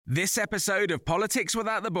This episode of Politics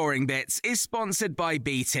Without the Boring Bits is sponsored by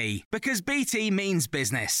BT, because BT means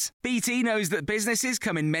business. BT knows that businesses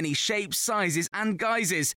come in many shapes, sizes and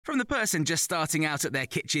guises, from the person just starting out at their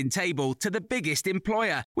kitchen table to the biggest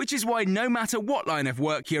employer, which is why no matter what line of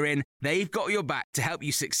work you're in, they've got your back to help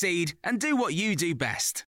you succeed and do what you do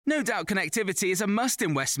best. No doubt connectivity is a must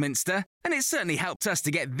in Westminster, and it's certainly helped us to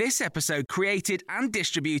get this episode created and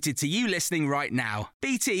distributed to you listening right now.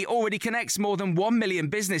 BT already connects more than 1 million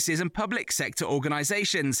businesses and public sector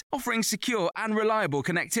organisations, offering secure and reliable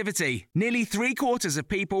connectivity. Nearly 3/4 of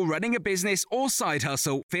people running a business or side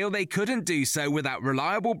hustle feel they couldn't do so without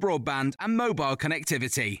reliable broadband and mobile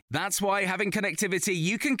connectivity. That's why having connectivity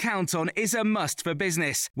you can count on is a must for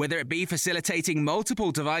business, whether it be facilitating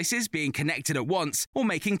multiple devices being connected at once or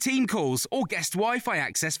making team calls or guest Wi-Fi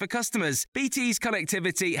access for customers. BT's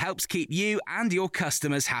connectivity helps keep you and your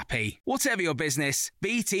customers happy. Whatever your business,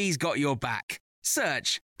 BT's got your back.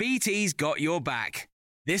 Search BT's got your back.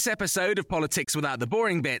 This episode of Politics Without the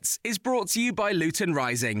Boring Bits is brought to you by Luton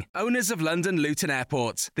Rising, owners of London Luton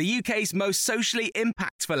Airport, the UK's most socially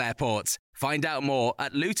impactful airport. Find out more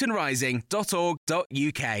at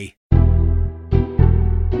lutonrising.org.uk.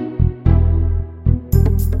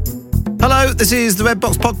 Hello, this is the Red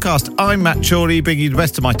Box Podcast. I'm Matt Chorley, bringing you the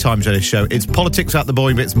rest of my Times Radio show. It's Politics Without the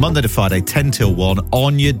Boring Bits, Monday to Friday, 10 till 1,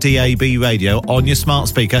 on your DAB radio, on your smart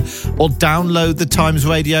speaker, or download the Times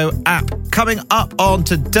Radio app. Coming up on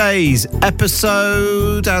today's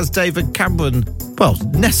episode, as David Cameron,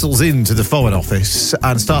 nestles into the Foreign Office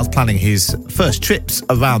and starts planning his first trips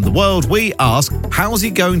around the world, we ask, how's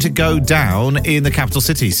he going to go down in the capital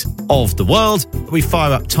cities of the world? We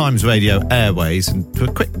fire up Times Radio Airways and do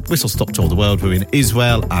a quick whistle-stop tour of the world. We're in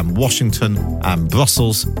Israel and Washington and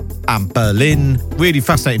Brussels and Berlin. Really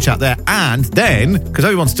fascinating chat there. And then, because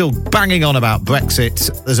everyone's still banging on about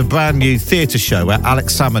Brexit, there's a brand new theatre show where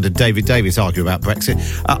Alex Salmond and David Davis argue about Brexit.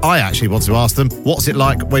 I actually want to ask them, what's it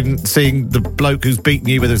like when seeing the bloke who's beaten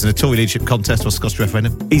you, whether it's in a Tory leadership contest or a Scottish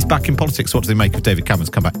referendum? He's back in politics. What do they make of David Cameron's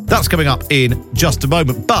comeback? That's coming up in just a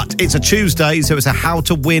moment. But it's a Tuesday, so it's a How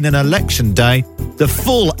to Win an Election Day. The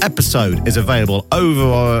full episode is available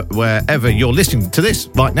over wherever you're listening to this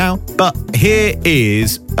right now. But here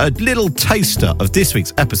is a little taster of this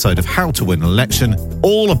week's episode of How to Win an Election,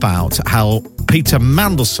 all about how Peter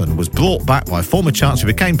Mandelson was brought back by a former Chancellor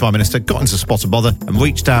who became Prime Minister, got into spot and bother and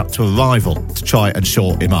reached out to a rival to try and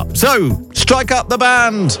shore him up. So, strike up the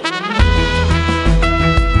band!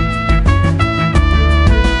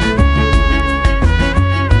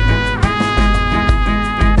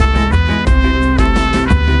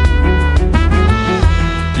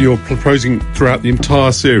 You're proposing throughout the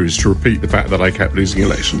entire series to repeat the fact that I kept losing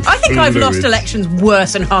elections. I think I've lost elections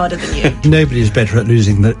worse and harder than you. Nobody's better at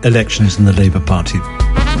losing the elections than the Labour Party.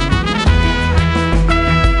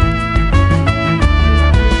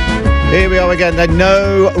 Here we are again. There's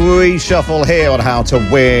no reshuffle here on How to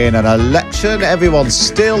Win an Election. Everyone's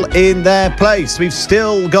still in their place. We've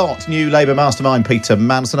still got new Labour mastermind Peter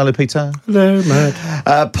Mandelson. Hello, Peter. Hello,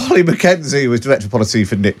 Matt. Polly Mackenzie was Director of Policy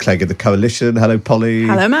for Nick Clegg of the Coalition. Hello, Polly.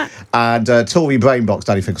 Hello, Matt. And Tory Brainbox,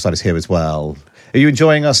 Danny Finkelstein is here as well. Are you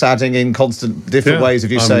enjoying us adding in constant different ways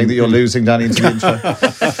of you saying that you're losing, Danny, into the intro?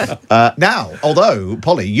 Now, although,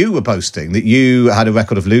 Polly, you were boasting that you had a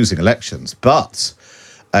record of losing elections, but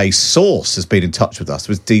a source has been in touch with us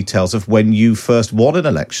with details of when you first won an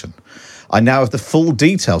election. I now have the full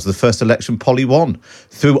details of the first election Polly won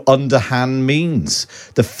through underhand means.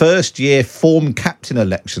 The first year form captain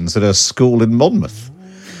elections at her school in Monmouth.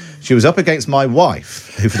 She was up against my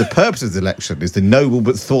wife, who for the purpose of the election is the noble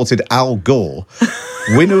but thwarted Al Gore,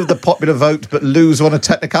 winner of the popular vote but loser on a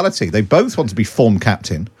technicality. They both want to be form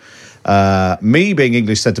captain. Me being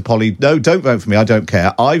English said to Polly, no, don't vote for me, I don't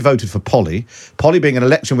care. I voted for Polly. Polly being an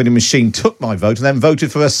election winning machine took my vote and then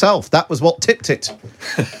voted for herself. That was what tipped it.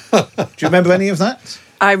 Do you remember any of that?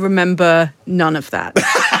 I remember none of that.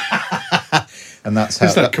 And that's how...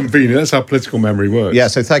 Is that convenient? That's how political memory works. Yeah,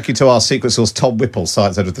 so thank you to our secret source, Tom Whipple,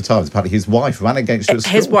 science editor of the Times. Apparently his wife ran against you at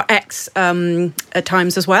school. His ex at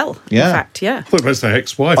Times as well, yeah. In fact, yeah. I thought you were saying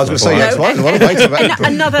ex-wife. I was going to say ex-wife. No, Wait a minute.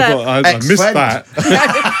 Another I missed that.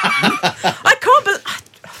 I can't believe...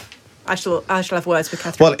 I shall have words with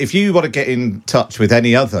Catherine. Well, if you want to get in touch with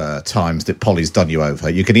any other times that Polly's done you over,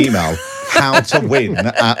 you can email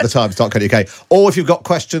howtowin@thetimes.co.uk. Or if you've got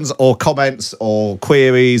questions or comments or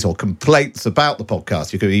queries or complaints about the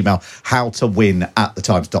podcast, you can email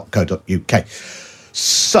howtowin@thetimes.co.uk.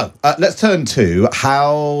 So let's turn to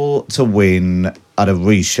how to win at a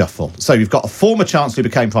reshuffle. So you've got a former Chancellor who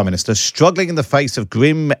became Prime Minister, struggling in the face of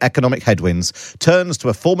grim economic headwinds, turns to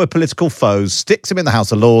a former political foe, sticks him in the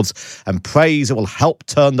House of Lords and prays it will help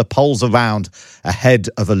turn the polls around ahead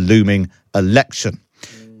of a looming election.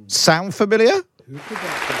 Sound familiar?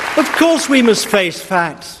 Of course we must face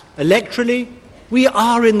facts. Electorally, we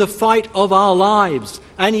are in the fight of our lives.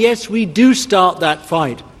 And yes, we do start that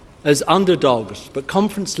fight as underdogs. But,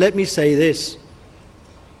 Conference, let me say this.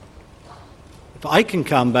 If I can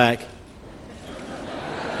come back,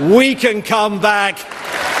 we can come back.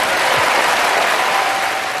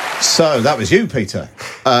 So that was you, Peter.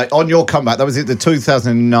 On your comeback, that was at the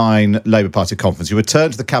 2009 Labour Party conference. You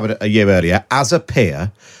returned to the Cabinet a year earlier as a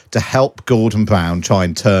peer to help Gordon Brown try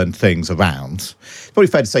and turn things around. It's probably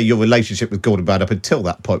fair to say your relationship with Gordon Brown up until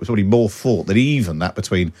that point was probably more fraught than even that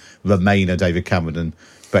between Remainer, David Cameron and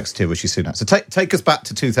Brexiteer Rishi Sunak. So take us back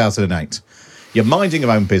to 2008. You're minding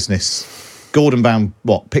your own business. Gordon Brown,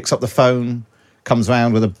 picks up the phone, comes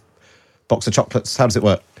round with a box of chocolates. How does it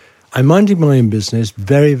work? I'm minding my own business,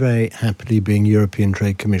 very, very happily being European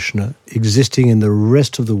Trade Commissioner, existing in the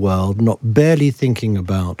rest of the world, not barely thinking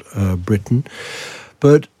about Britain.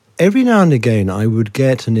 But every now and again, I would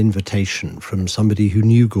get an invitation from somebody who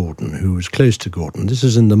knew Gordon, who was close to Gordon. This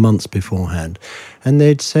was in the months beforehand. And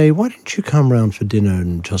they'd say, why don't you come round for dinner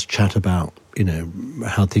and just chat about,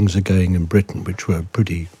 how things are going in Britain, which were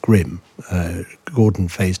pretty grim. Gordon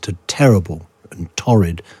faced a terrible and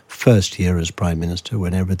torrid first year as Prime Minister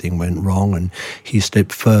when everything went wrong and he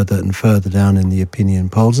slipped further and further down in the opinion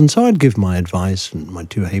polls. And so I'd give my advice and my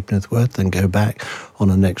 2 halfpenny's worth and go back on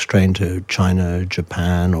the next train to China,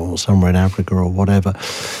 Japan or somewhere in Africa or whatever.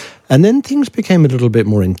 And then things became a little bit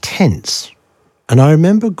more intense. And I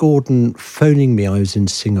remember Gordon phoning me. I was in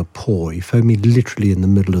Singapore. He phoned me literally in the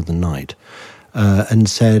middle of the night and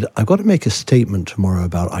said, I've got to make a statement tomorrow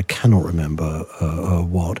about, I cannot remember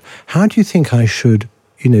what. How do you think I should,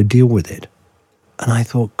 deal with it? And I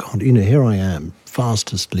thought, God, here I am,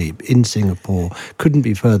 fast asleep in Singapore, couldn't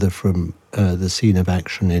be further from the scene of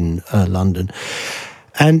action in London.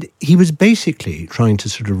 And he was basically trying to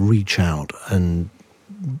sort of reach out and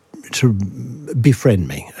sort of befriend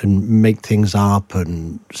me and make things up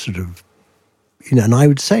and sort of, and I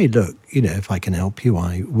would say, look, if I can help you,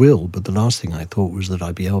 I will. But the last thing I thought was that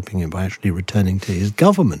I'd be helping him by actually returning to his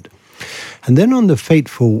government. And then on the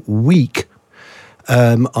fateful week,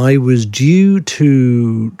 I was due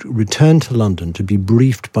to return to London to be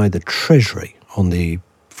briefed by the Treasury on the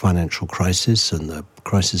financial crisis and the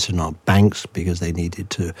crisis in our banks, because they needed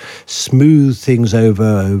to smooth things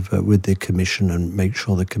over with the Commission and make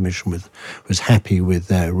sure the Commission was happy with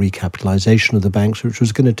their recapitalisation of the banks, which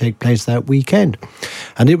was going to take place that weekend.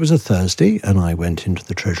 And it was a Thursday, and I went into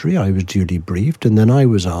the Treasury. I was duly briefed, and then I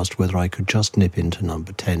was asked whether I could just nip into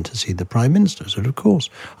number 10 to see the Prime Minister. So, of course,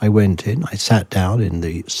 I went in. I sat down in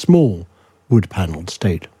the small wood-panelled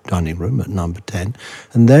state dining room at number 10,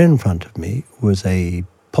 and there in front of me was a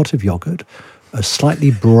pot of yoghurt, a slightly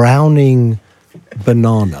browning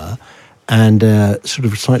banana, and a sort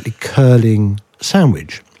of slightly curling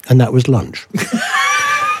sandwich. And that was lunch.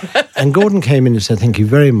 And Gordon came in and said, thank you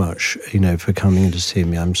very much, for coming in to see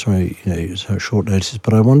me. I'm sorry, it's a short notice,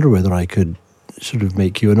 but I wonder whether I could sort of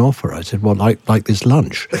make you an offer. I said, well, like this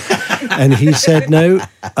lunch. And he said, no,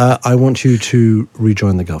 I want you to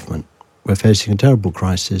rejoin the government. We're facing a terrible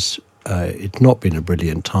crisis. It's not been a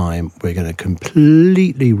brilliant time. We're going to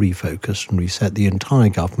completely refocus and reset the entire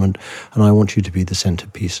government, and I want you to be the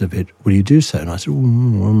centrepiece of it. Will you do so? And I said,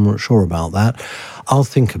 I'm not sure about that. I'll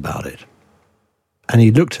think about it. And he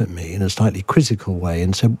looked at me in a slightly quizzical way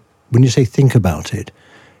and said, when you say think about it,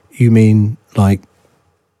 you mean like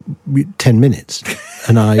 10 minutes?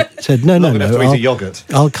 And I said, no.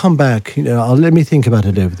 I'll come back. I'll let me think about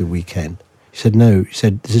it over the weekend. He said, no. He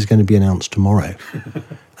said, this is going to be announced tomorrow.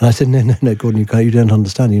 And I said, no, Gordon, you don't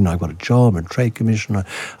understand. I've got a job and trade commissioner.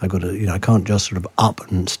 I've got to, I can't just sort of up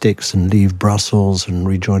and sticks and leave Brussels and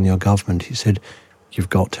rejoin your government. He said, you've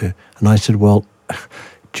got to. And I said, well,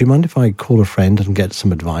 do you mind if I call a friend and get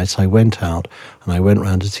some advice? I went out and I went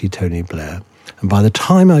round to see Tony Blair. And by the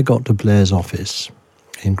time I got to Blair's office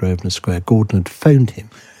in Grosvenor Square, Gordon had phoned him.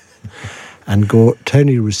 And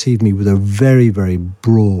Tony received me with a very, very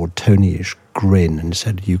broad, Tony-ish grin and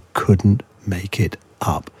said, you couldn't make it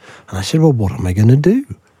up. And I said, well, what am I going to do?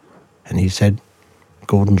 And he said,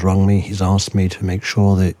 Gordon's rung me. He's asked me to make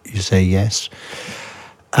sure that you say yes.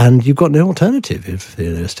 And you've got no alternative. If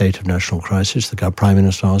in a state of national crisis, the Prime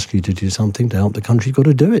Minister asks you to do something to help the country, you've got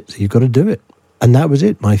to do it. So you've got to do it. And that was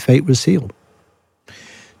it. My fate was sealed.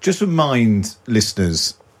 Just remind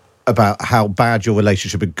listeners about how bad your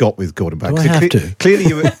relationship had got with Gordon Brown? Do I have to? Clearly,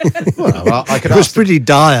 you were. Well, I could It was ask. pretty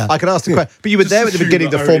dire. I could ask the question, but you were there at the assume beginning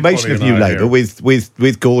of that the only formation Bonnie of and New I are Labour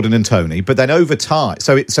with Gordon and Tony. But then over time,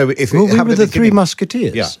 so if Well, it we happened were at the the Three beginning-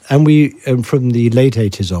 Musketeers. Yeah. And from the late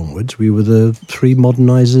 80s onwards, we were the three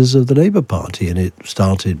modernisers of the Labour Party. And it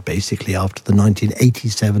started basically after the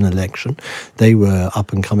 1987 election. They were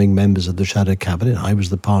up-and-coming members of the Shadow Cabinet. I was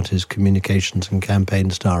the party's communications and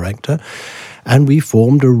campaigns director. And we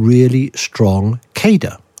formed a really strong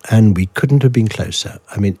cadre. And we couldn't have been closer.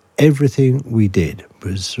 I mean, everything we did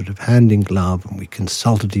was sort of hand in glove, and we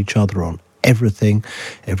consulted each other on everything,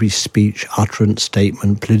 every speech, utterance,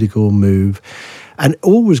 statement, political move, and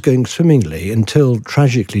all was going swimmingly until,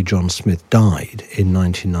 tragically, John Smith died in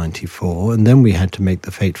 1994, and then we had to make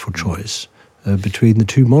the fateful choice between the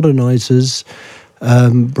two modernisers,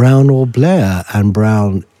 Brown or Blair, and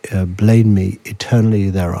Brown blamed me eternally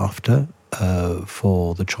thereafter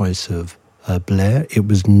for the choice of Blair. It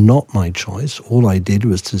was not my choice. All I did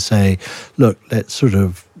was to say, look, let's sort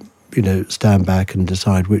of, stand back and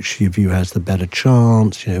decide which of you has the better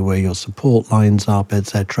chance, where your support lines up,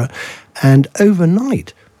 etc. And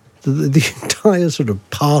overnight, the entire sort of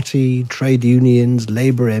party, trade unions,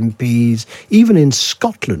 Labour MPs, even in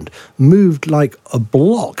Scotland, moved like a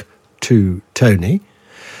block to Tony.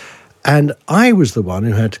 And I was the one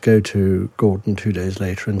who had to go to Gordon 2 days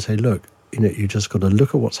later and say, look, you just got to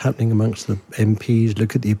look at what's happening amongst the MPs,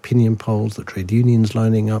 look at the opinion polls, the trade unions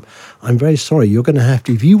lining up. I'm very sorry, you're going to have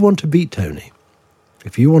to, if you want to beat Tony,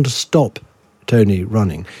 if you want to stop Tony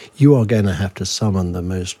running, you are going to have to summon the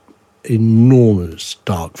most enormous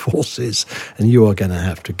dark forces, and you are going to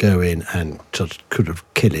have to go in and just could have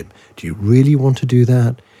killed him. Do you really want to do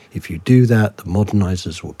that? If you do that, the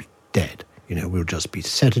modernisers will be dead. We'll just be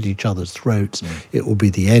set at each other's throats. It will be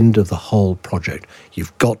the end of the whole project.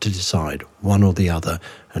 You've got to decide one or the other.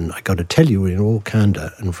 And I got to tell you, in all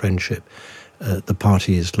candour and friendship, the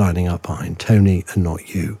party is lining up behind Tony and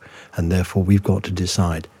not you. And therefore, we've got to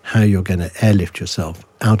decide how you're going to airlift yourself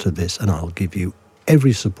out of this. And I'll give you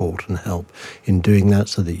every support and help in doing that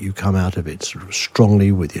so that you come out of it sort of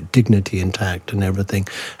strongly with your dignity intact and everything.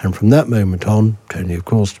 And from that moment on, Tony, of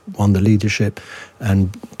course, won the leadership,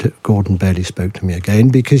 and Gordon barely spoke to me again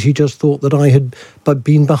because he just thought that I had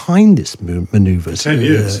been behind this manoeuvre. 10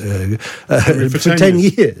 years. For 10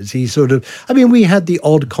 years. He sort of, we had the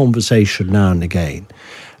odd conversation now and again.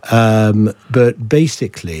 But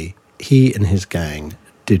basically, he and his gang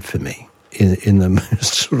did for me in the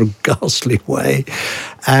most sort of ghastly way.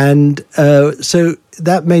 And so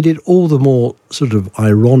that made it all the more sort of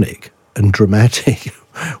ironic and dramatic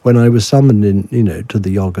when I was summoned in, to the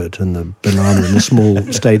yogurt and the banana in the small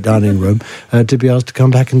state dining room to be asked to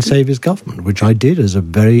come back and save his government, which I did as a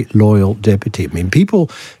very loyal deputy.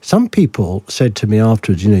 Some people said to me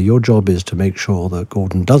afterwards, your job is to make sure that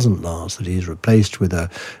Gordon doesn't last, that he's replaced with a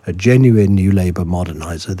genuine New Labour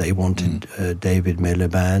moderniser. They wanted David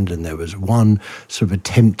Miliband, and there was one sort of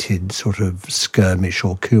attempted sort of skirmish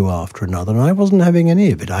or coup after another, and I wasn't having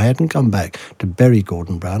any of it. I hadn't come back to bury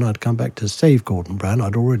Gordon Brown. I'd come back to save Gordon Brown.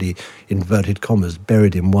 I'd already, inverted commas,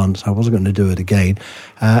 buried him once. I wasn't going to do it again.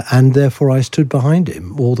 And therefore I stood behind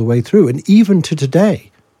him all the way through. And even to today,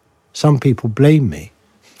 some people blame me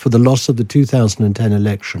for the loss of the 2010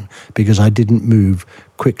 election because I didn't move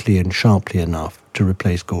quickly and sharply enough to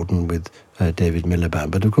replace Gordon with David Miliband.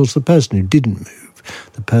 But of course, the person who didn't move,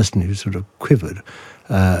 the person who sort of quivered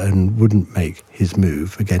and wouldn't make his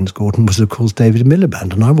move against Gordon was, of course, David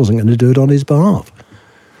Miliband. And I wasn't going to do it on his behalf.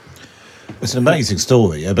 It's an amazing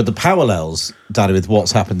story, but the parallels, Danny, with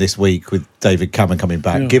what's happened this week with David Cameron coming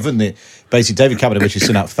back, given that basically David Cameron and Rishi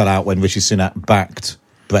Sunak fell out when Rishi Sunak backed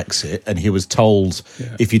Brexit, and he was told,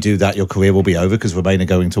 if you do that, your career will be over because Remain are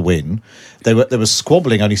going to win. They were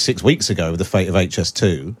squabbling only 6 weeks ago over the fate of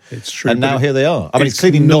HS2. It's true. And now here they are. It's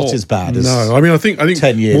clearly not as bad as I think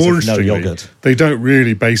 10 years more of no yoghurt. They don't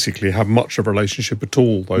really basically have much of a relationship at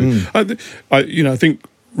all, though. I think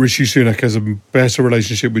Rishi Sunak has a better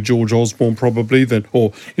relationship with George Osborne probably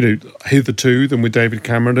hitherto than with David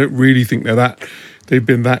Cameron. I don't really think they've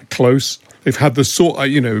been that close. They've had the sort,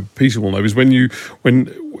 Peter will know, is when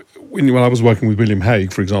I was working with William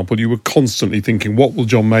Hague, for example, you were constantly thinking, what will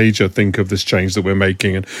John Major think of this change that we're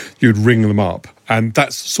making? And you'd ring them up And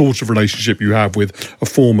that's the sort of relationship you have with a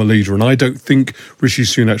former leader. And I don't think Rishi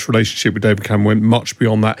Sunak's relationship with David Cameron went much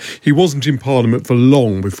beyond that. He wasn't in Parliament for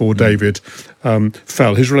long before David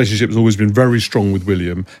fell. His relationship has always been very strong with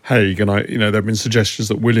William Hague. And there have been suggestions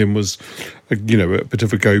that William was, a bit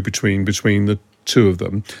of a go-between between the two of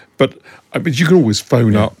them. But you can always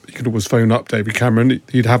phone up. You can always phone up David Cameron.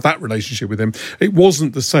 You'd have that relationship with him. It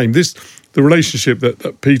wasn't the same. The relationship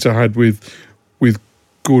that Peter had with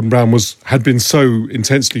Gordon Brown had been so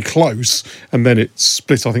intensely close, and then it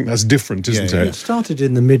split. I think that's different, isn't it? It started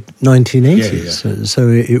in the mid-1980s, so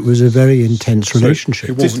it was a very intense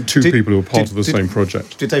relationship. It wasn't two people who were part of the same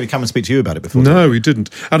project. Did David Cameron speak to you about it before? No, he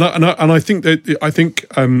didn't. And I think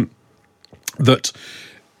that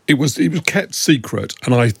it was kept secret,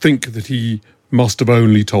 and I think that he must have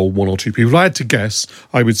only told one or two people. If I had to guess,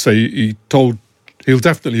 I would say he'll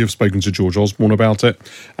definitely have spoken to George Osborne about it,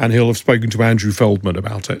 and he'll have spoken to Andrew Feldman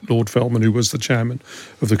about it, Lord Feldman, who was the chairman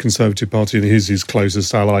of the Conservative Party and his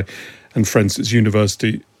closest ally and friends at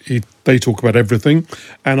university. They talk about everything,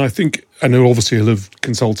 and I think, and obviously he'll have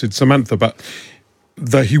consulted Samantha, but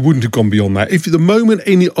that he wouldn't have gone beyond that. If the moment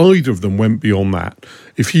either of them went beyond that,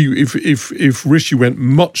 if Rishi went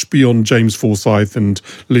much beyond James Forsyth and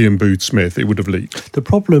Liam Booth Smith, it would have leaked. The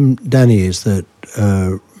problem, Danny, is that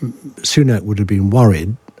Sunak would have been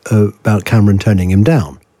worried about Cameron turning him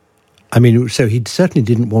down. I mean, so he certainly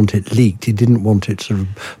didn't want it leaked. He didn't want it sort of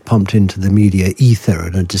pumped into the media ether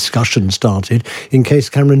and a discussion started in case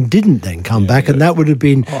Cameron didn't then come back, and that would have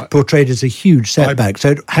been portrayed as a huge setback. So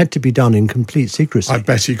it had to be done in complete secrecy. I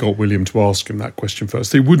bet he got William to ask him that question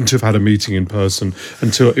first. They wouldn't have had a meeting in person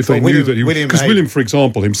until if they knew that he... Because William, for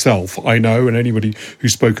example, himself, I know, and anybody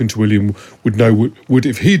who's spoken to William would know, would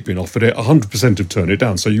if he'd been offered it, 100% have turned it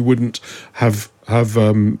down. So you wouldn't have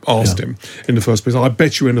asked him in the first place. I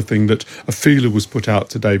bet you anything that a feeler was put out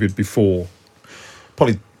to David before.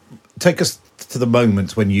 Polly, take us to the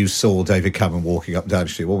moment when you saw David Cameron walking up Downing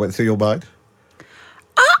Street. What went through your mind?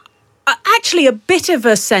 Actually, a bit of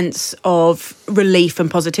a sense of relief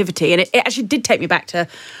and positivity. And it actually did take me back to,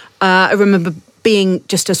 I remember being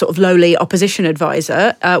just a sort of lowly opposition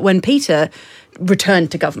advisor when Peter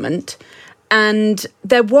returned to government. And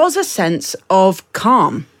there was a sense of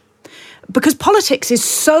calm. Because politics is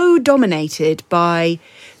so dominated by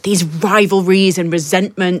these rivalries and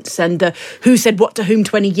resentments and who said what to whom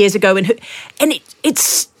 20 years ago and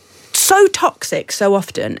it's so toxic so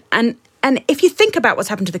often. And if you think about what's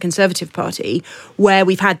happened to the Conservative Party, where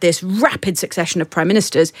we've had this rapid succession of prime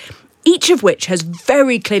ministers, each of which has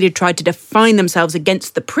very clearly tried to define themselves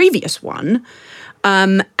against the previous one,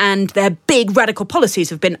 and their big radical policies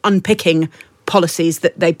have been unpicking policies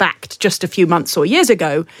that they backed just a few months or years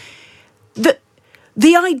ago.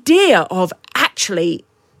 The idea of actually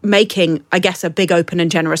making, I guess, a big, open and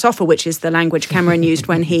generous offer, which is the language Cameron used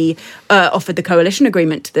when he offered the coalition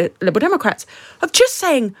agreement to the Liberal Democrats, of just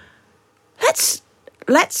saying,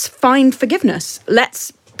 let's find forgiveness.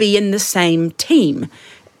 Let's be in the same team.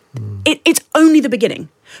 It's only the beginning.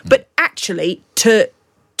 But actually, to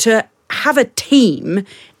have a team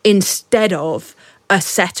instead of a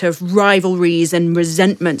set of rivalries and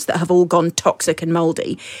resentments that have all gone toxic and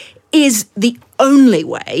mouldy is the only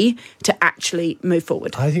way to actually move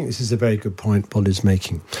forward. I think this is a very good point Polly's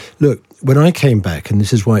making. Look, when I came back, and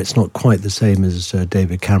this is why it's not quite the same as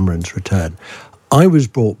David Cameron's return, I was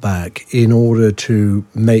brought back in order to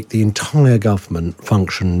make the entire government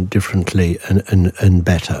function differently and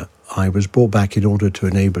better. I was brought back in order to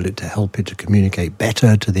enable it to help it to communicate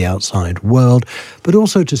better to the outside world, but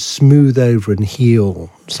also to smooth over and heal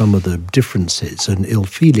some of the differences and ill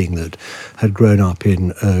feeling that had grown up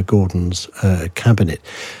in Gordon's cabinet.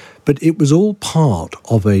 But it was all part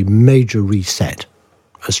of a major reset,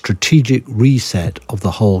 a strategic reset of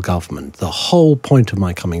the whole government. The whole point of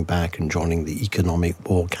my coming back and joining the Economic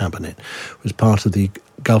War Cabinet was part of the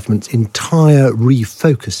government's entire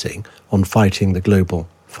refocusing on fighting the global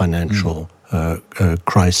financial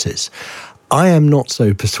crisis. I am not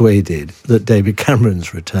so persuaded that David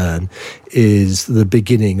Cameron's return is the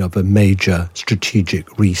beginning of a major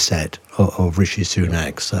strategic reset of Rishi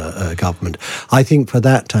Sunak's government. I think for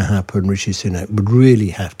that to happen, Rishi Sunak would really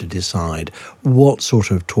have to decide what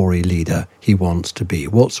sort of Tory leader he wants to be,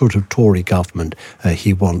 what sort of Tory government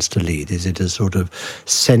he wants to lead. Is it a sort of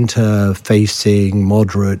centre-facing,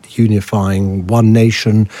 moderate, unifying,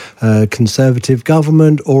 one-nation Conservative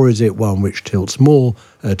government, or is it one which tilts more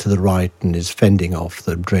to the right and is fending off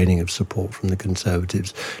the draining of support from the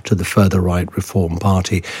Conservatives to the further right Reform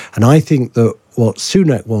Party? And I think that what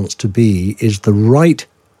Sunak wants to be is the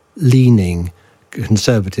right-leaning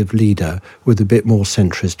Conservative leader with a bit more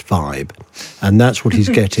centrist vibe. And that's what he's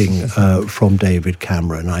getting from David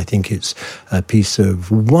Cameron. I think it's a piece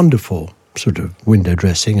of wonderful sort of window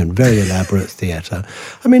dressing and very elaborate theatre.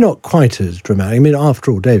 I mean, not quite as dramatic. I mean, after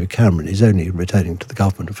all, David Cameron is only returning to the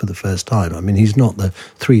government for the first time. I mean, he's not the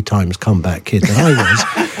 3 times comeback kid that I was.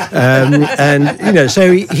 And, you know,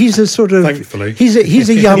 so he's a sort of... Thankfully. He's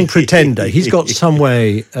a young pretender. He's got some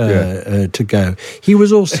way to go. He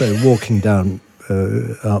was also walking down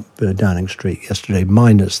up Downing Street yesterday,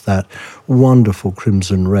 minus that wonderful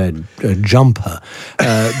crimson red jumper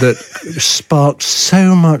that sparked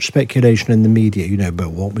so much speculation in the media. You know,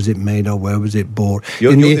 but what was it made of? Where was it bought?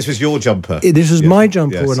 This was your jumper. This was my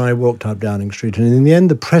jumper when I walked up Downing Street, and in the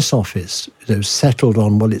end, the press office settled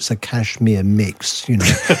on, well, it's a cashmere mix. You know,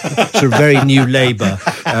 sort of very new Labour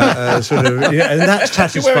sort of, and that's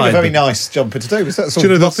satisfied. You're wearing a very nice jumper today. Was that sort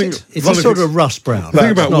Do you know, of it's a sort of rust brown. The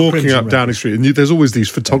thing about walking up Downing Street, and there's always these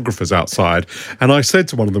photographers outside, and I said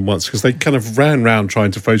to one of them once, because they kind of ran round trying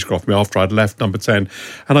to photograph me after I'd left Number 10,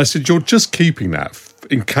 and I said, you're just keeping that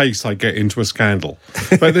in case I get into a scandal.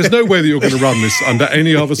 But there's no way that you're going to run this under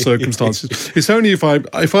any other circumstances. It's only if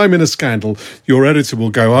I'm in a scandal, your editor will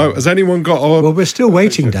go, oh, has anyone got... Oh, well, we're still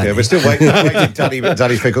waiting, Danny. Yeah, we're still waiting.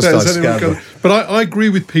 Danny Finkelstein's scandal. But I agree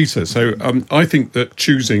with Peter. So I think that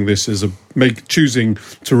choosing this as choosing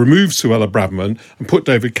to remove Suella Braverman and put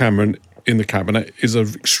David Cameron in the cabinet is an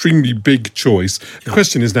extremely big choice. The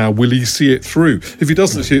question is now, will he see it through? If he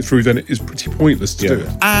doesn't see it through, then it is pretty pointless to do it.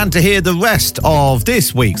 And to hear the rest of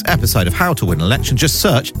this week's episode of How to Win an Election, just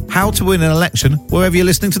search How to Win an Election wherever you're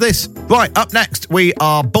listening to this. Right, up next, we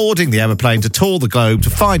are boarding the aeroplane to tour the globe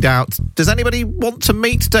to find out, does anybody want to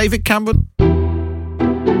meet David Cameron?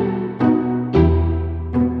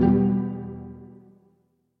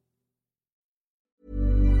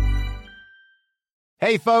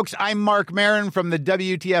 Hey, folks, I'm Mark Maron from the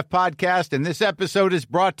WTF Podcast, and this episode is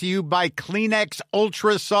brought to you by Kleenex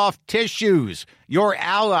Ultra Soft Tissues, your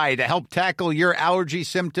ally to help tackle your allergy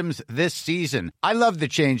symptoms this season. I love the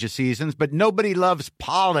change of seasons, but nobody loves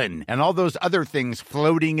pollen and all those other things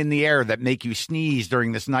floating in the air that make you sneeze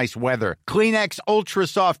during this nice weather. Kleenex Ultra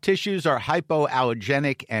Soft Tissues are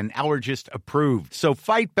hypoallergenic and allergist approved, so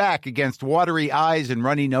fight back against watery eyes and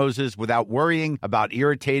runny noses without worrying about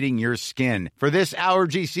irritating your skin. For this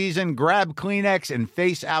allergy season, grab Kleenex and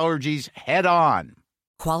face allergies head on.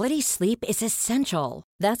 Quality sleep is essential.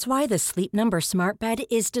 That's why the Sleep Number Smart Bed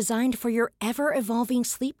is designed for your ever-evolving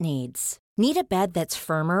sleep needs. Need a bed that's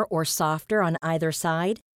firmer or softer on either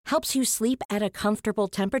side? Helps you sleep at a comfortable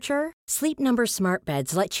temperature? Sleep Number Smart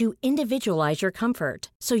Beds let you individualize your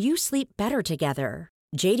comfort, so you sleep better together.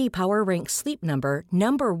 J.D. Power ranks Sleep Number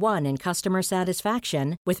number 1 in customer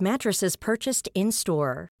satisfaction with mattresses purchased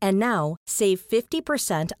in-store. And now, save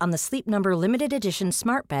 50% on the Sleep Number Limited Edition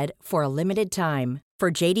Smart Bed for a limited time.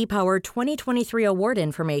 For J.D. Power 2023 award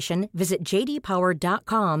information, visit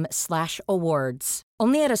jdpower.com/awards.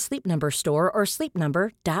 Only at a Sleep Number store or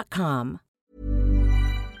sleepnumber.com.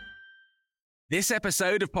 This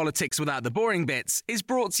episode of Politics Without the Boring Bits is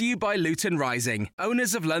brought to you by Luton Rising,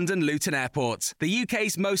 owners of London Luton Airport, the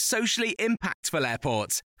UK's most socially impactful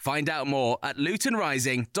airport. Find out more at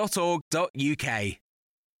lutonrising.org.uk.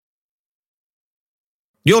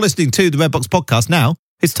 You're listening to the Red Box Podcast now.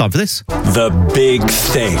 It's time for this. The Big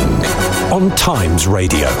Thing on Times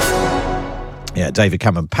Radio. Yeah, David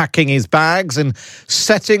Cameron packing his bags and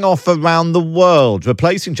setting off around the world,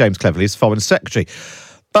 replacing James Cleverly as Foreign Secretary.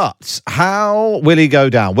 But how will he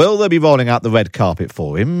go down? Will they be rolling out the red carpet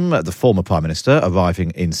for him, the former Prime Minister,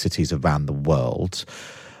 arriving in cities around the world?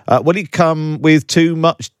 Will he come with too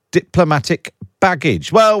much diplomatic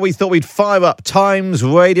baggage? Well, we thought we'd fire up Times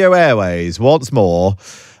Radio Airways once more.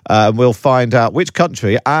 We'll find out which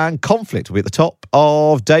country and conflict will be at the top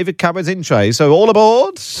of David Cameron's in tray. So all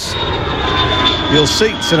aboard. Your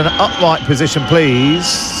seats in an upright position,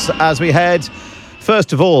 please, as we head,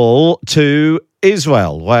 first of all, to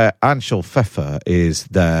Israel, where Anshul Pfeffer is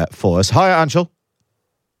there for us. Hi, Anshul.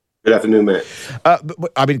 Good afternoon, mate.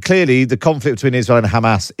 I mean, clearly, the conflict between Israel and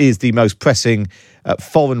Hamas is the most pressing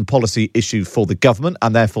foreign policy issue for the government,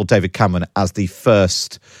 and therefore David Cameron as the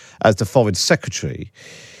Foreign Secretary.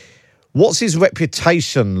 What's his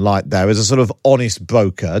reputation like there as a sort of honest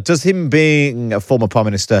broker? Does him being a former Prime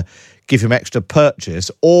Minister give him extra purchase,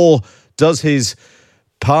 or does his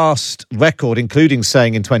past record, including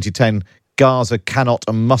saying in 2010 Gaza cannot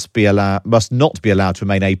and must not be allowed to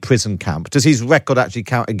remain a prison camp, does his record actually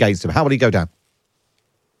count against him? How will he go down?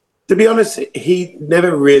 To be honest, he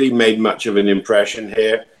never really made much of an impression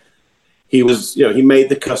here. He was, he made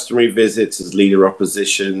the customary visits as leader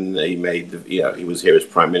opposition. He was here as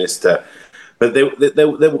Prime Minister. but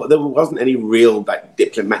there wasn't any real like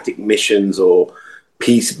diplomatic missions or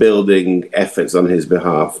peace building efforts on his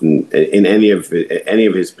behalf in any of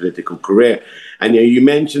his political career. And you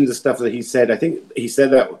mentioned the stuff that he said. I think he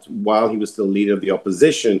said that while he was still leader of the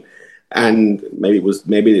opposition, and maybe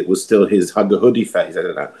it was still his hug a hoodie phase. I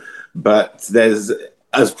don't know. But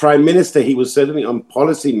as prime minister, he was certainly on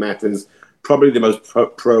policy matters probably the most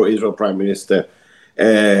pro-Israel prime minister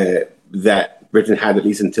that Britain had, at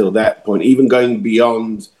least until that point, even going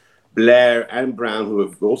beyond Blair and Brown, who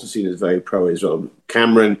have also seen as very pro-Israel.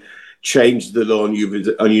 Cameron changed the law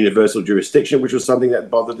on universal jurisdiction, which was something that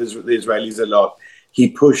bothered the Israelis a lot. He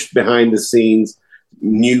pushed behind the scenes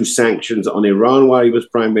new sanctions on Iran while he was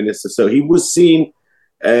prime minister. So he was seen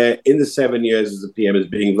in the 7 years as a PM as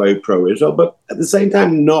being very pro-Israel, but at the same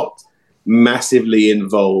time not massively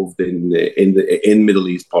involved in Middle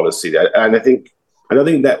East policy. And I don't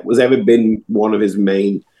think that was ever been one of his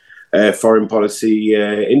main foreign policy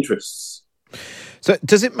interests. So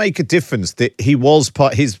does it make a difference that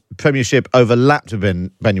his premiership overlapped with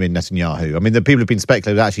Benjamin Netanyahu? I mean, the people have been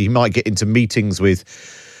speculating that actually he might get into meetings with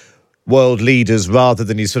world leaders rather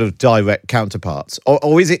than his sort of direct counterparts?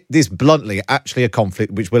 Or is it this bluntly actually a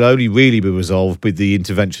conflict which will only really be resolved with the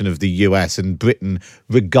intervention of the US, and Britain,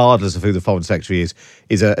 regardless of who the foreign secretary is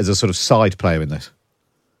as a sort of side player in this?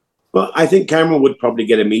 Well, I think Cameron would probably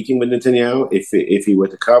get a meeting with Netanyahu if he were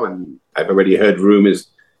to come, and I've already heard rumours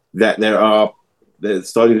that they're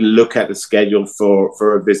starting to look at the schedule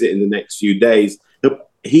for a visit in the next few days.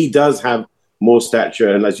 He does have more stature,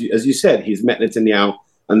 and as you said, he's met Netanyahu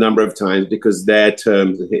a number of times because their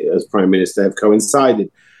terms as prime minister have coincided.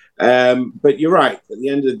 But you're right. At the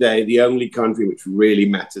end of the day, the only country which really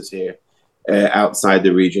matters here outside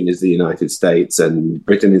the region is the United States, and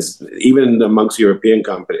Britain is, even amongst European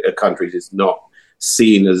countries, is not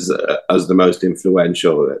seen as the most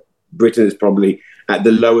influential. Britain is probably at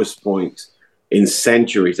the lowest point in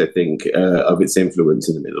centuries, I think, of its influence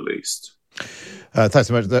in the Middle East. Thanks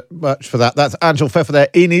so much for that. That's Angel Pfeffer there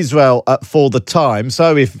in Israel for the time.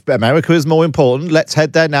 So if America is more important, let's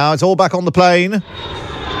head there now. It's all back on the plane.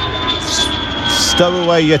 Stow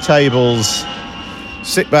away your tables.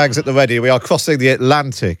 Sit bags at the ready. We are crossing the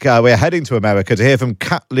Atlantic. We're heading to America to hear from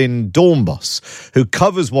Caitlin Dornbos, who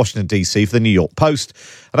covers Washington, D.C. for the New York Post.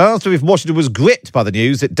 And I asked her if Washington was gripped by the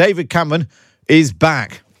news that David Cameron is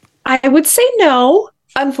back. I would say no.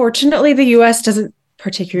 Unfortunately, the U.S. doesn't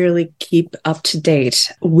particularly keep up to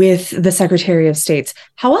date with the Secretary of State's.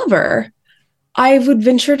 However, I would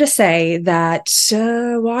venture to say that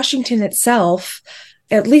Washington itself,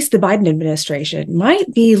 at least the Biden administration,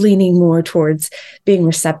 might be leaning more towards being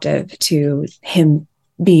receptive to him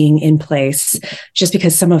being in place, just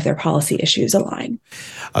because some of their policy issues align.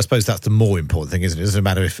 I suppose that's the more important thing, isn't it? It doesn't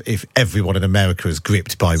matter if everyone in America is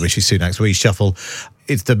gripped by Rishi Sunak's reshuffle.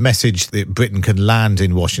 It's the message that Britain can land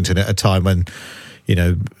in Washington at a time when, you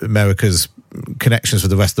know, America's connections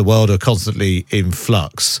with the rest of the world are constantly in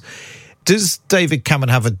flux. Does David Cameron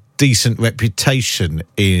have a decent reputation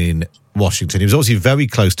in Washington? He was obviously very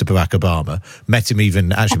close to Barack Obama, met him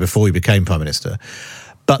even actually before he became Prime Minister,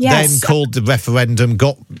 but then called the referendum,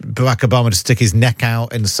 got Barack Obama to stick his neck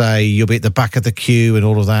out and say, you'll be at the back of the queue and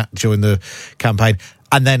all of that during the campaign,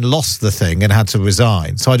 and then lost the thing and had to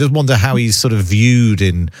resign. So I just wonder how he's sort of viewed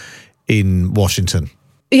in Washington.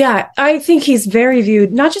 Yeah, I think he's very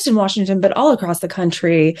viewed, not just in Washington, but all across the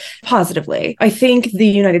country positively. I think the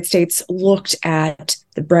United States looked at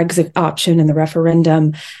the Brexit option and the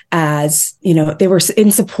referendum as, you know, they were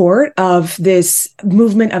in support of this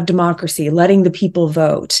movement of democracy, letting the people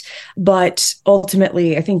vote. But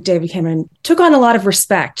ultimately, I think David Cameron took on a lot of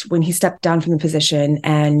respect when he stepped down from the position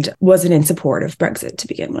and wasn't in support of Brexit to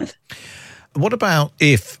begin with. What about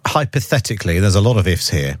if, hypothetically, there's a lot of ifs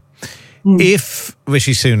here, if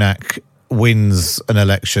Rishi Sunak wins an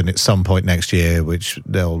election at some point next year, which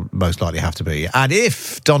they'll most likely have to be, and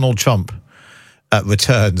if Donald Trump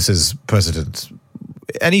returns as president,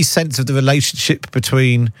 any sense of the relationship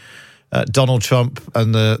between Donald Trump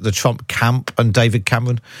and the Trump camp and David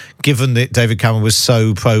Cameron, given that David Cameron was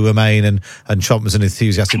so pro-Remain and Trump was an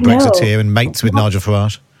enthusiastic Brexiteer and mates with Nigel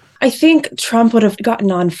Farage? I think Trump would have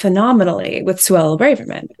gotten on phenomenally with Suella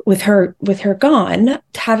Braverman. With her gone,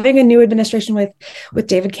 having a new administration with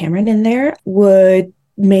David Cameron in there would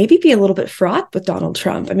maybe be a little bit fraught with Donald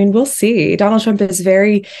Trump. I mean, we'll see. Donald Trump is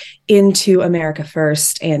very into America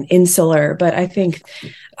first and insular, but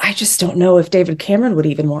I just don't know if David Cameron would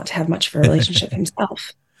even want to have much of a relationship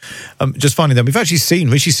himself. Just finally, then, we've actually seen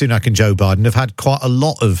Rishi Sunak and Joe Biden have had quite a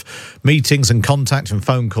lot of meetings and contact and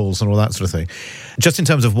phone calls and all that sort of thing. Just in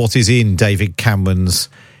terms of what is in David Cameron's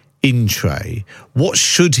in Tray, what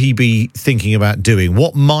should he be thinking about doing?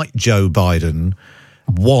 What might Joe Biden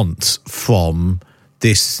want from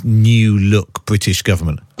this new look British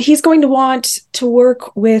government? He's going to want to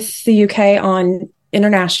work with the UK on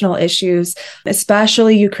international issues,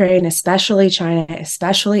 especially Ukraine, especially China,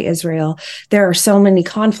 especially Israel. There are so many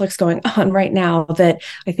conflicts going on right now that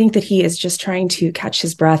I think that he is just trying to catch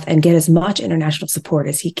his breath and get as much international support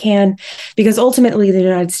as he can, because ultimately the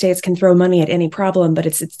United States can throw money at any problem, but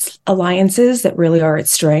it's its alliances that really are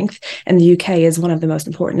its strength. And the UK is one of the most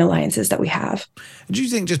important alliances that we have. Do you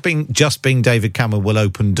think just being David Cameron will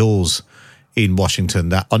open doors in Washington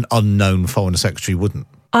that an unknown foreign secretary wouldn't?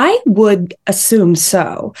 I would assume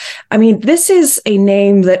so. I mean, this is a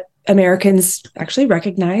name that Americans actually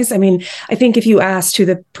recognize. I mean, I think if you asked who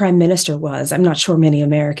the prime minister was, I'm not sure many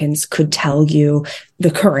Americans could tell you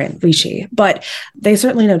the current Rishi, but they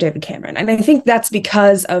certainly know David Cameron. And I think that's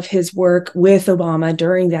because of his work with Obama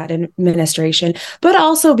during that administration, but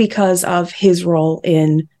also because of his role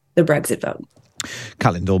in the Brexit vote.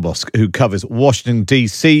 Caitlin Dormosk, who covers Washington,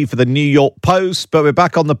 D.C. for the New York Post. But we're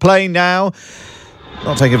back on the plane now.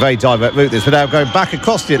 Not taking a very direct route this, but now going back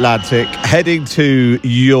across the Atlantic, heading to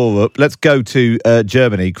Europe. Let's go to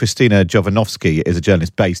Germany. Christina Jovanovski is a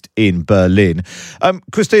journalist based in Berlin.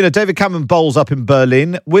 Christina, David Cameron bowls up in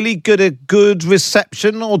Berlin. Will he get a good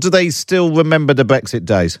reception, or do they still remember the Brexit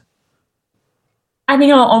days? I think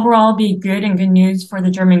it'll overall be good and good news for the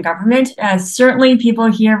German government. Certainly people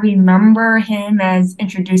here remember him as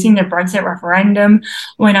introducing the Brexit referendum.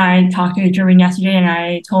 When I talked to a German yesterday and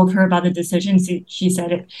I told her about the decision, she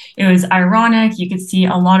said it was ironic. You could see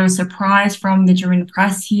a lot of surprise from the German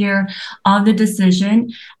press here of the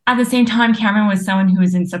decision. At the same time, Cameron was someone who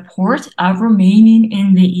was in support of remaining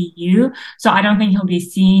in the EU. So I don't think he'll be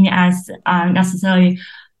seen as necessarily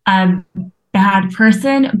a bad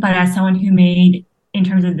person, but as someone who made, in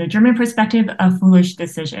terms of the German perspective, a foolish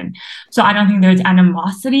decision. So I don't think there's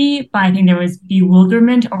animosity, but I think there was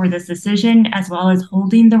bewilderment over this decision as well as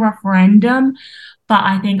holding the referendum. But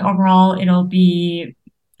I think overall it'll be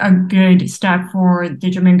a good step for the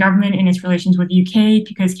German government in its relations with the UK,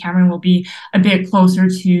 because Cameron will be a bit closer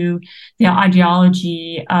to the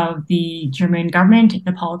ideology of the German government,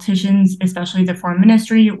 the politicians, especially the foreign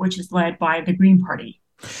ministry, which is led by the Green Party.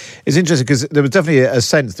 It's interesting because there was definitely a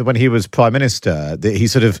sense that when he was Prime Minister that he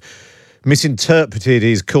sort of misinterpreted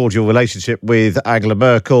his cordial relationship with Angela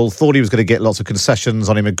Merkel, thought he was going to get lots of concessions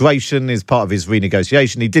on immigration as part of his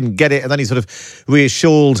renegotiation. He didn't get it, and then he sort of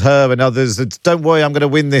reassured her and others that, don't worry, I'm going to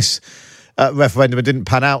win this referendum. It didn't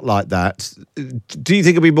pan out like that. Do you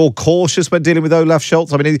think he'll be more cautious when dealing with Olaf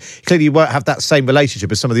Scholz? I mean, clearly you won't have that same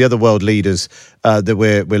relationship as some of the other world leaders that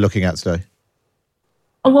we're looking at today.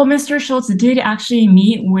 Well, Mr. Scholz did actually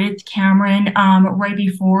meet with Cameron right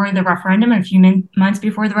before the referendum, a few months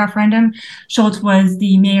before the referendum. Scholz was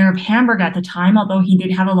the mayor of Hamburg at the time, although he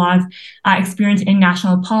did have a lot of experience in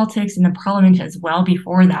national politics in the parliament as well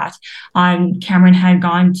before that. Cameron had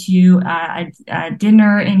gone to a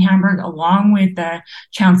dinner in Hamburg along with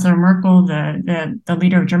Chancellor Merkel, the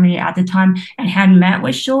leader of Germany at the time, and had met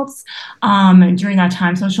with Scholz during that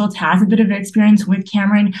time. So Scholz has a bit of experience with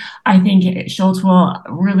Cameron. I think Scholz will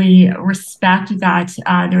really respect that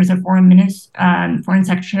there's a foreign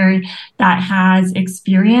secretary that has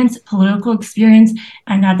experience, political experience,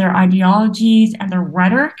 and that their ideologies and their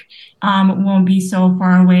rhetoric won't be so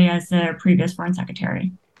far away as the previous foreign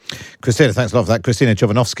secretary. Christina, thanks a lot for that. Christina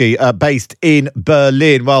Jovanovski, based in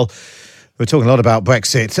Berlin. Well, we're talking a lot about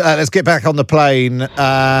Brexit. Let's get back on the plane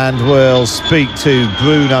and we'll speak to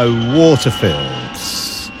Bruno Waterfield,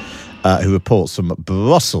 who reports from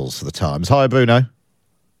Brussels for the Times. Hi, Bruno.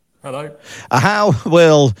 Hello. I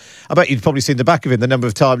bet you've probably seen the back of him, the number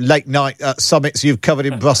of late night summits you've covered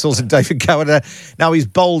in Brussels, and David Cameron. Now he's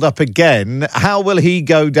bowled up again. How will he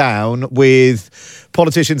go down with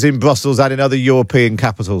politicians in Brussels and in other European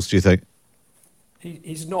capitals, do you think?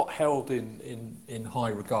 He's not held in high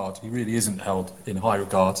regard. He really isn't held in high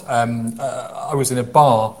regard. I was in a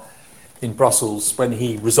bar in Brussels when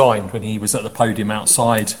he resigned, when he was at the podium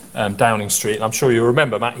outside Downing Street. And I'm sure you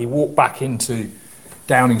remember, Matt, he walked back into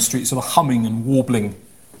Downing Street sort of humming and warbling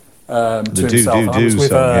to himself.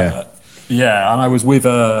 And I was with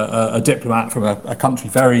a diplomat from a country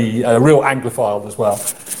a real Anglophile as well.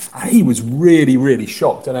 And he was really, really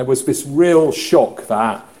shocked. And there was this real shock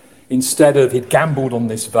that instead of, he'd gambled on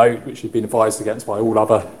this vote, which had been advised against by all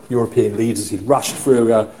other European leaders, he'd rushed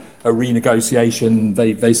through a renegotiation.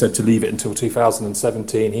 They said to leave it until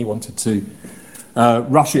 2017. He wanted to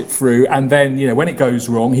rush it through, and then, when it goes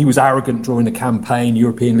wrong, he was arrogant during the campaign.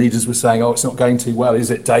 European leaders were saying, "Oh, it's not going too well,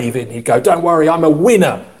 is it, David?" And he'd go, "Don't worry, I'm a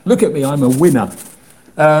winner. Look at me, I'm a winner."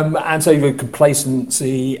 And so the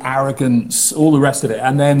complacency, arrogance, all the rest of it.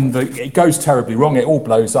 And then it goes terribly wrong. It all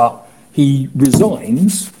blows up. He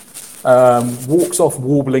resigns, walks off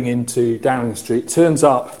warbling into Downing Street, turns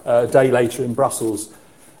up a day later in Brussels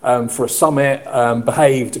for a summit,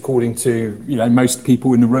 behaved according to most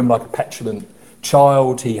people in the room like a petulant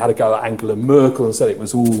child. He had a go at Angela Merkel and said it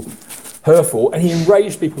was all her fault, and he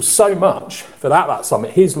enraged people so much that at that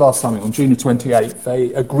summit, his last summit on June the 28th,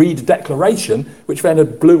 they agreed a declaration which then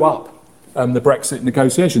blew up the Brexit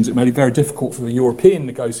negotiations. It made it very difficult for the European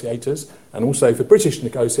negotiators and also for British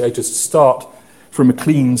negotiators to start from a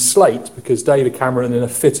clean slate, because David Cameron, in a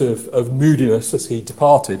fit of moodiness as he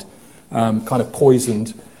departed, kind of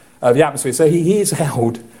poisoned the atmosphere. So he is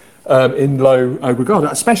held in low regard,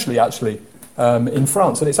 especially actually in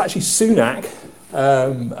France. And it's actually Sunak,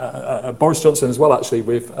 Boris Johnson as well, actually,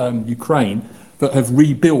 with Ukraine, that have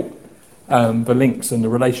rebuilt the links and the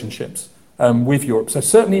relationships with Europe. So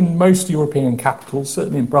certainly in most European capitals,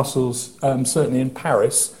 certainly in Brussels, certainly in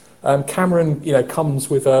Paris, Cameron, comes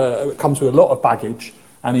with a lot of baggage,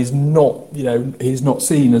 and is not, he's not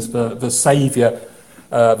seen as the saviour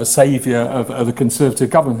of the Conservative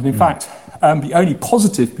government. And in fact, the only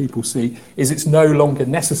positive people see is it's no longer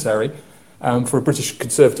necessary for a British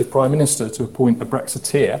Conservative Prime Minister to appoint a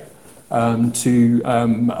Brexiteer to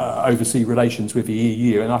oversee relations with the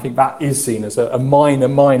EU. And I think that is seen as a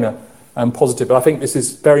minor positive. But I think this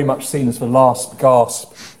is very much seen as the last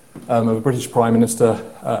gasp of a British Prime Minister,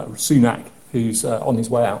 Sunak, who's on his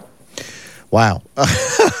way out. Wow.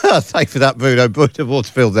 Thank you for that, Bruno. Bruno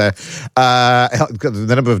Waterfield there.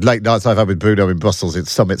 The number of late nights I've had with Bruno in Brussels in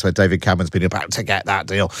summits where David Cameron's been about to get that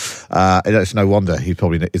deal. It's no wonder he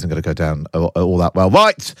probably isn't going to go down all that well.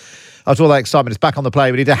 Right. After all that excitement, it's back on the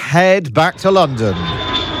plane. We need to head back to London.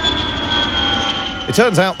 It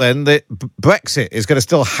turns out then that Brexit is going to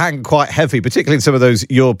still hang quite heavy, particularly in some of those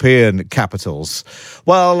European capitals.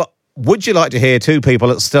 Well, would you like to hear two people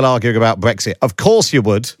that are still arguing about Brexit? Of course you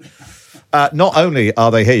would. Not only are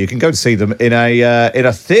they here, you can go and see them in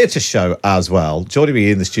a theatre show as well. Joining me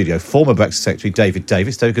in the studio, former Brexit Secretary David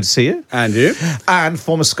Davis. David, good to see you. And you. And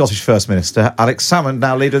former Scottish First Minister Alex Salmond,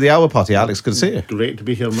 now leader of the Our Party. Alex, good to see you. Great to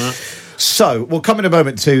be here, Matt. So, we'll come in a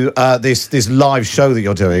moment to this live show that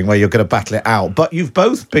you're doing where you're going to battle it out. But you've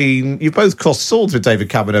both crossed swords with David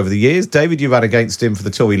Cameron over the years. David, you ran against him for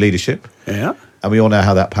the Tory leadership. Yeah. And we all know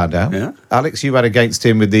how that panned out. Yeah. Alex, you ran against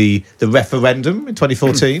him with the referendum in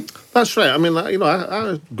 2014. That's right. I mean,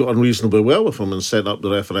 I got on reasonably well with him and set up the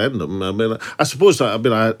referendum. I mean, I suppose I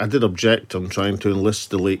did object on trying to enlist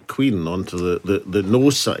the late Queen onto the no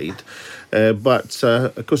side. But,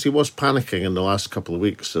 of course, he was panicking in the last couple of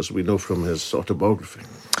weeks, as we know from his autobiography.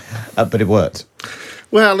 But it worked.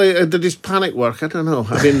 Well, did his panic work? I don't know.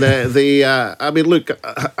 I mean, look,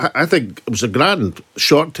 I think it was a grand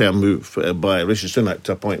short-term move by Rishi Sunak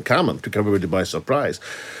to appoint Cameron, took everybody by surprise.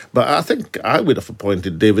 But I think I would have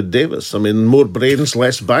appointed David Davis. I mean, more brains,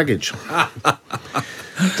 less baggage.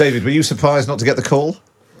 David, were you surprised not to get the call?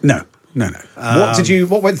 No.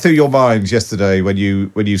 What went through your mind yesterday when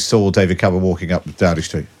you saw David Cameron walking up Downing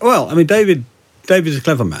Street? Well, I mean, David's a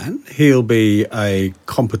clever man. He'll be a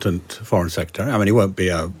competent foreign secretary. I mean, he won't be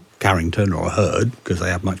a Carrington or a Hurd because they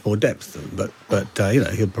have much more depth. But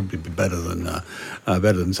he'll probably be better than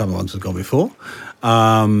some of the ones who've gone before.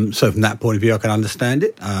 So from that point of view, I can understand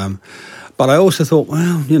it. But I also thought,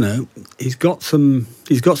 well, he's got some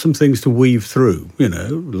things to weave through.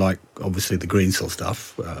 Like obviously the Greensill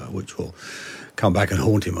stuff, which will come back and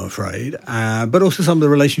haunt him, I'm afraid. But also some of the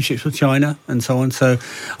relationships with China and so on. So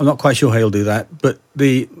I'm not quite sure how he'll do that. But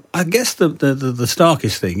I guess the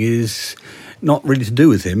starkest thing is not really to do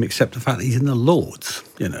with him, except the fact that he's in the Lords,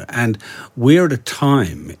 And we're at a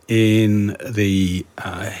time in the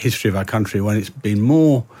history of our country when it's been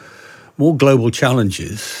more global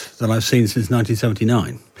challenges than I've seen since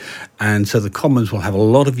 1979. And so the Commons will have a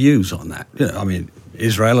lot of views on that.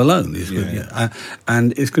 Israel alone is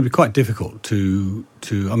and it's going to be quite difficult to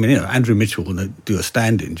Andrew Mitchell will do a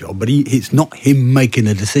stand-in job, but it's not him making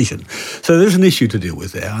a decision. So there's an issue to deal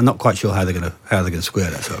with there. I'm not quite sure how they're going to square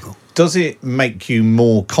that circle. Does it make you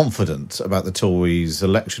more confident about the Tories'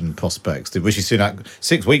 election prospects? Rishi Sunak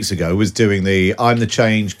 6 weeks ago was doing I'm the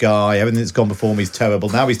change guy, everything that's gone before me is terrible.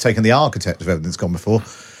 Now he's taken the architect of everything that's gone before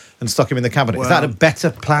and stuck him in the cabinet. Well, is that a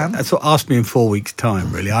better plan? That's what asked me in 4 weeks'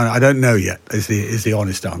 time, really. I don't know yet, is the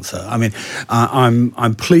honest answer. I mean,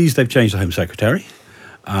 I'm pleased they've changed the Home Secretary.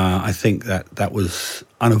 I think that was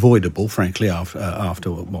unavoidable, frankly,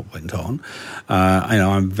 after what went on.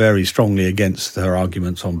 I'm very strongly against her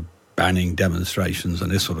arguments on banning demonstrations and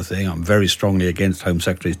this sort of thing. I'm very strongly against Home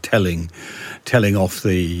Secretaries telling off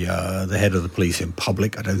the head of the police in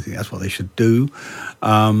public. I don't think that's what they should do.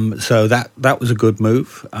 So that was a good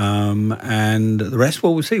move. And the rest,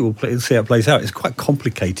 well, we'll see. We'll see how it plays out. It's quite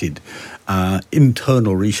complicated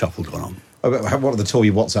internal reshuffle going on. What are the Tory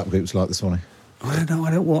WhatsApp groups like this morning? I don't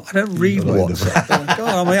read WhatsApp.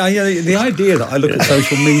 God, I mean, the idea that I look at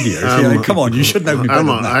social media, come on, you should know me better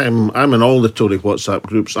than that. I'm in all the Tory WhatsApp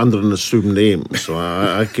groups under an assumed name, so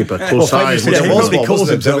I keep a close eye. He probably calls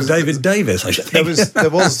himself David Davis, I think. There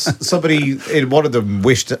was somebody in one of them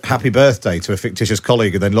wished happy birthday to a fictitious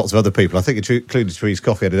colleague, and then lots of other people, I think including Therese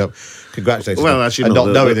Coffey, ended up congratulating him, actually, and not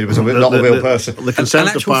knowing that it was not a real person. The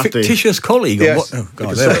Conservative Party, fictitious colleague. Yes. Oh,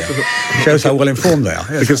 God, shows how well informed they are.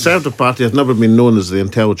 Yes. The Conservative Party has never been known as the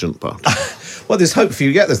intelligent party. Well, there's hope for you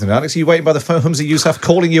to get this, then, Alex. Are you waiting by the phone? Humza Yousaf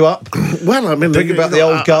calling you up? Well, I mean, thinking about the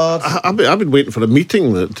old guard. I've been waiting for a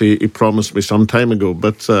meeting that he promised me some time ago,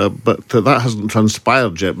 but that hasn't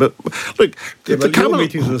transpired yet. But look, the Cameron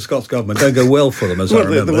meetings with the Scots government don't go well for them, as I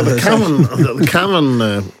remember. The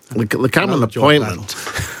Cameron appointment.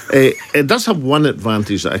 It does have one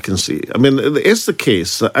advantage that I can see. I mean, it is the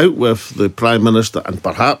case that out with the Prime Minister and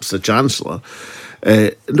perhaps the Chancellor,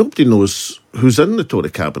 nobody knows who's in the Tory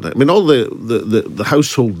cabinet. I mean, all the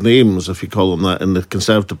household names, if you call them that, in the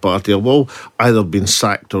Conservative Party have all either been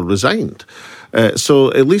sacked or resigned.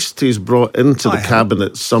 So at least he's brought into the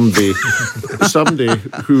cabinet somebody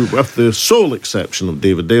who, with the sole exception of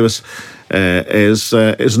David Davis,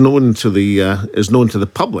 is known to the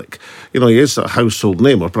public. You know, he is a household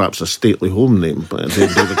name, or perhaps a stately home name,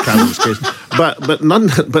 David Cameron's case. But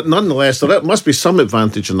nonetheless, there must be some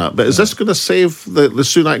advantage in that. But is this going to save the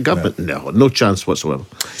Sunak government? No chance whatsoever.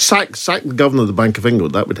 Sack the governor of the Bank of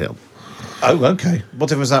England. That would help. Oh, okay. What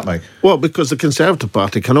difference does that make? Well, because the Conservative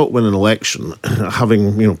Party cannot win an election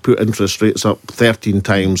having put interest rates up 13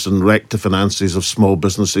 times and wrecked the finances of small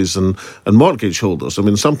businesses and mortgage holders. I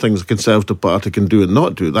mean, some things the Conservative Party can do and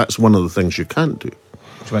not do. That's one of the things you can't do.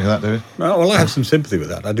 What do you make of that, David? Well, I have some sympathy with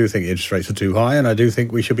that. I do think interest rates are too high, and I do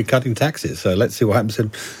think we should be cutting taxes. So let's see what happens in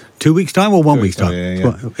 2 weeks' time or 1 week's time.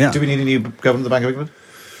 Yeah. Do we need a new governor of the Bank of England?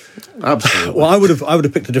 Absolutely. Well, I would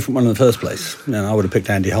have picked a different one in the first place. I would have picked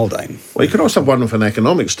Andy Haldane. Well, you could also have one with an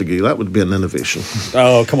economics degree. That would be an innovation.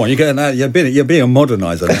 Oh, come on! You're being a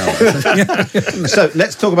moderniser now. So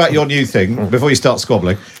let's talk about your new thing before you start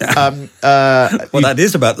squabbling. That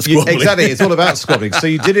is about the squabbling. Exactly, it's all about squabbling. So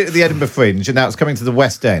you did it at the Edinburgh Fringe, and now it's coming to the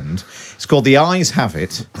West End. It's called The Eyes Have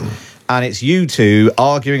It, and it's you two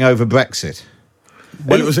arguing over Brexit.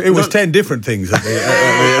 Well, it was 10 different things at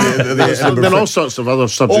and then all sorts of other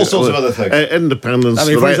subjects. All sorts of other things. Independence. I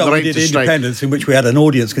mean, for example, we did Independence, in which we had an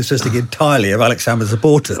audience consisting entirely of Alex Salmond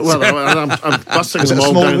supporters. Well, I'm bussing them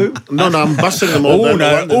all down. Room? No, I'm bussing them all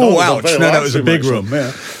down. Ouch! No, that was a big room.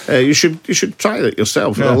 Yeah. You should try it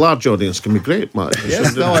yourself. Yeah. A large audience can be great, Mark.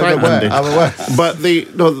 Yes, I'm aware. But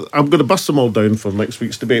I'm going to bust them all down for next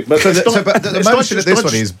week's debate. But the motion of this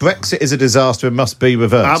one is Brexit is a disaster and must be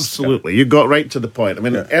reversed. Absolutely, you got right to the point. I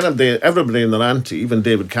mean, everybody in their ante, even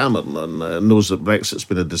David Cameron, knows that Brexit's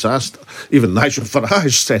been a disaster. Even Nigel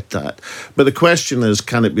Farage said that. But the question is,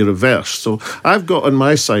 can it be reversed? So I've got on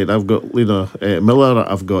my side, I've got Lena Miller,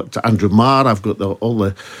 I've got Andrew Marr, I've got all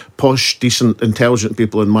the posh, decent, intelligent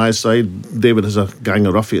people on my side. David has a gang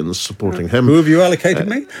of ruffians supporting him. Who have you allocated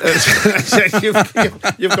me?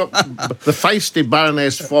 You've got the feisty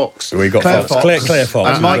Baroness Fox. We got Claire Fox.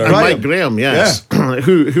 And Mike Graham, yes. Yeah.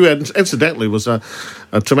 who incidentally was a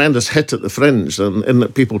tremendous hit at the Fringe, in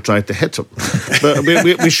that people tried to hit him. But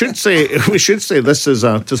we should say this is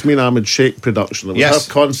a Tasmin Ahmed Sheikh production. It was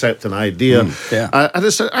her concept and idea. And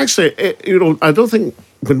it's actually, I don't think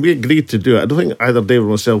when we agreed to do it, I don't think either David or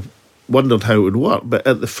myself wondered how it would work. But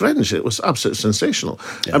at the Fringe, it was absolutely sensational.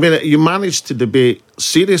 Yeah. I mean, you managed to debate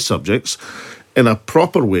serious subjects in a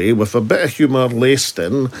proper way, with a bit of humour laced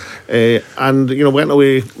in, and went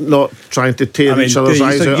away not trying to tear each other's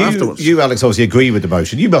eyes out afterwards. You, Alex, obviously agree with the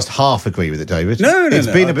motion. You must half agree with it, David. No.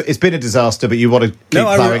 It's been a disaster, but you want to keep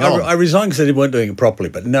ploughing on. I resigned because they weren't doing it properly,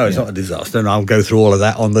 but no, it's not a disaster, and I'll go through all of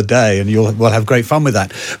that on the day, and we'll have great fun with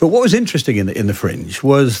that. But what was interesting in the Fringe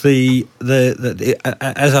was the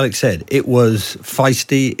as Alex said, it was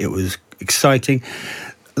feisty, it was exciting.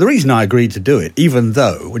 The reason I agreed to do it, even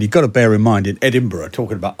though, you've got to bear in mind, in Edinburgh,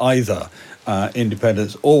 talking about either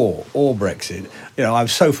independence or Brexit, I'm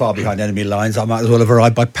so far behind enemy lines, I might as well have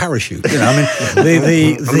arrived by parachute. I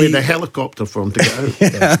mean, the helicopter for them to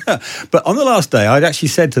get out. Yeah. But on the last day, I'd actually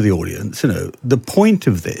said to the audience, the point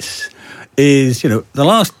of this is, the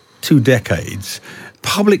last 2 decades,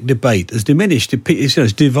 public debate has diminished.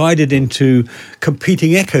 It's divided into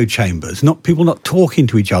competing echo chambers, people not talking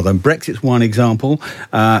to each other. And Brexit's one example.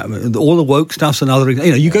 All the woke stuff's another.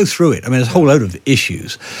 You go through it. I mean, there's a whole load of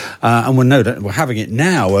issues, and we're having it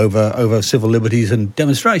now over civil liberties and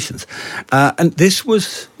demonstrations. And this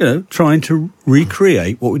was, trying to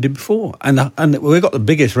recreate what we did before. And we got the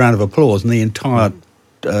biggest round of applause in the entire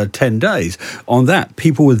 10 days on that.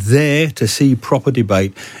 People were there to see proper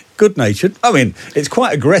debate. Good-natured. I mean, it's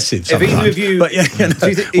quite aggressive sometimes. If either of you, but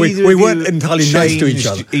we weren't entirely nice to each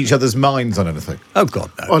other. Each other's minds on anything? Oh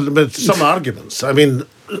God, no. Well, but some arguments. I mean,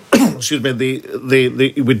 excuse me.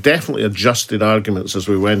 We definitely adjusted arguments as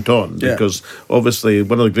we went on, because obviously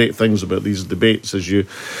one of the great things about these debates is you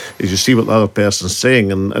see what the other person's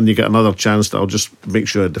saying, and you get another chance to. I'll just make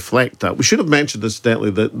sure I deflect that. We should have mentioned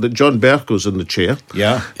incidentally that John Berco's in the chair.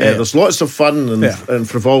 There's lots of fun and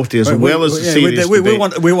frivolity as well as the serious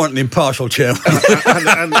debate. We want an impartial chairman.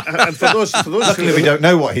 and for those luckily we don't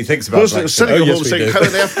know what he thinks about Brexit. Sitting at home saying, how on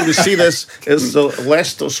earth do we see this? It's the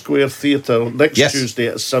Leicester Square Theatre next Tuesday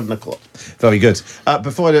at 7:00. Very good.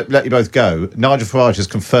 Before I let you both go, Nigel Farage has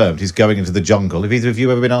confirmed he's going into the jungle. Have either of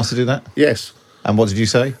you ever been asked to do that? Yes. And what did you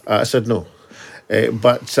say? I said no.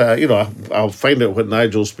 But I'll find out what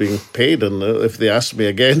Nigel's being paid, and if they ask me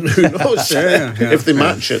again, who knows? If they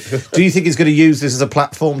match it. Do you think he's going to use this as a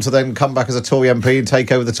platform to then come back as a Tory MP and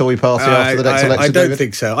take over the Tory party after the next election? I don't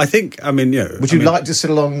think so. Would you like to sit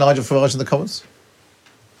along Nigel Farage in the Commons?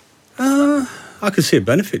 I could see a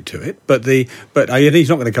benefit to it, but he's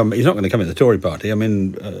not going to come. He's not going to come in the Tory party. I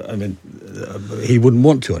mean, he wouldn't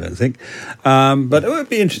want to. I don't think. But it would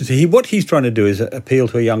be interesting. What he's trying to do is appeal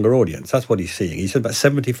to a younger audience. That's what he's seeing. He said about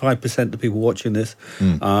 75% of the people watching this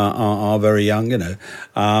are very young.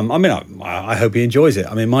 I hope he enjoys it.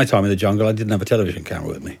 I mean, my time in the jungle, I didn't have a television camera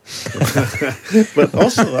with me. But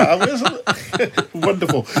also,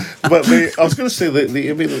 wonderful. But I was going to say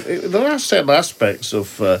there are certain aspects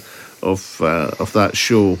of that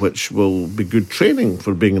show which will be good training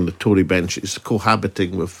for being in the Tory benches,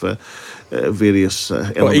 cohabiting with various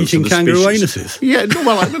elements eating of the kangaroo species. anuses? Yeah,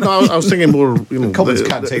 I was thinking more, Commons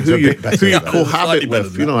canteens are a bit better. Who you cohabit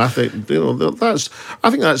with, I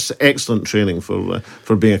think that's excellent training for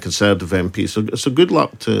being a Conservative MP. So good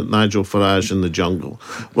luck to Nigel Farage in the jungle.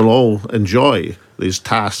 We'll all enjoy these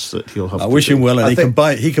tasks that he'll have. I wish him well, and he can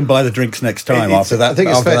buy the drinks next time after that. I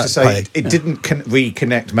think it's fair to say it didn't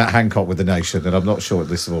reconnect Matt Hancock with the nation, and I'm not sure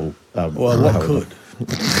this will. What could?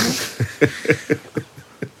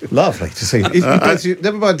 Lovely to see.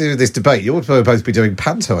 Never mind doing this debate. You ought to both be doing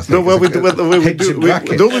panto, I think. No,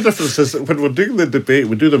 the only difference is that when we're doing the debate,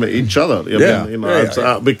 we do them at each other.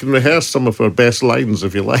 We can rehearse some of our best lines,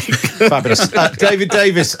 if you like. Fabulous. David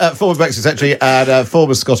Davis, former Brexit Secretary, and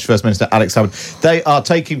former Scottish First Minister Alex Salmond. They are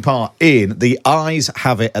taking part in The Eyes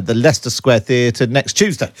Have It at the Leicester Square Theatre next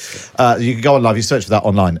Tuesday. You can go on live. You search for that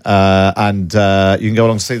online, and you can go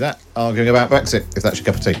along to see that. Arguing about Brexit, if that's your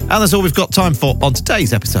cup of tea. And that's all we've got time for on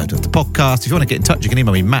today's episode of the podcast. If you want to get in touch, you can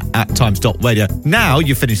email me, matt@times.radio. Now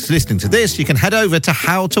you've finished listening to this, you can head over to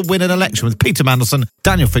How to Win an Election with Peter Mandelson,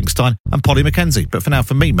 Daniel Finkstein and Polly Mackenzie. But for now,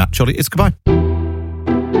 from me, Matt Chorley, it's goodbye.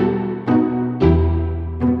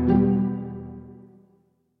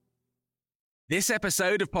 This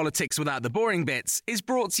episode of Politics Without the Boring Bits is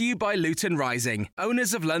brought to you by Luton Rising,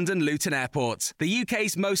 owners of London Luton Airport, the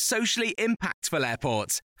UK's most socially impactful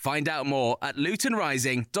airport. Find out more at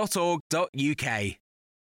lutonrising.org.uk.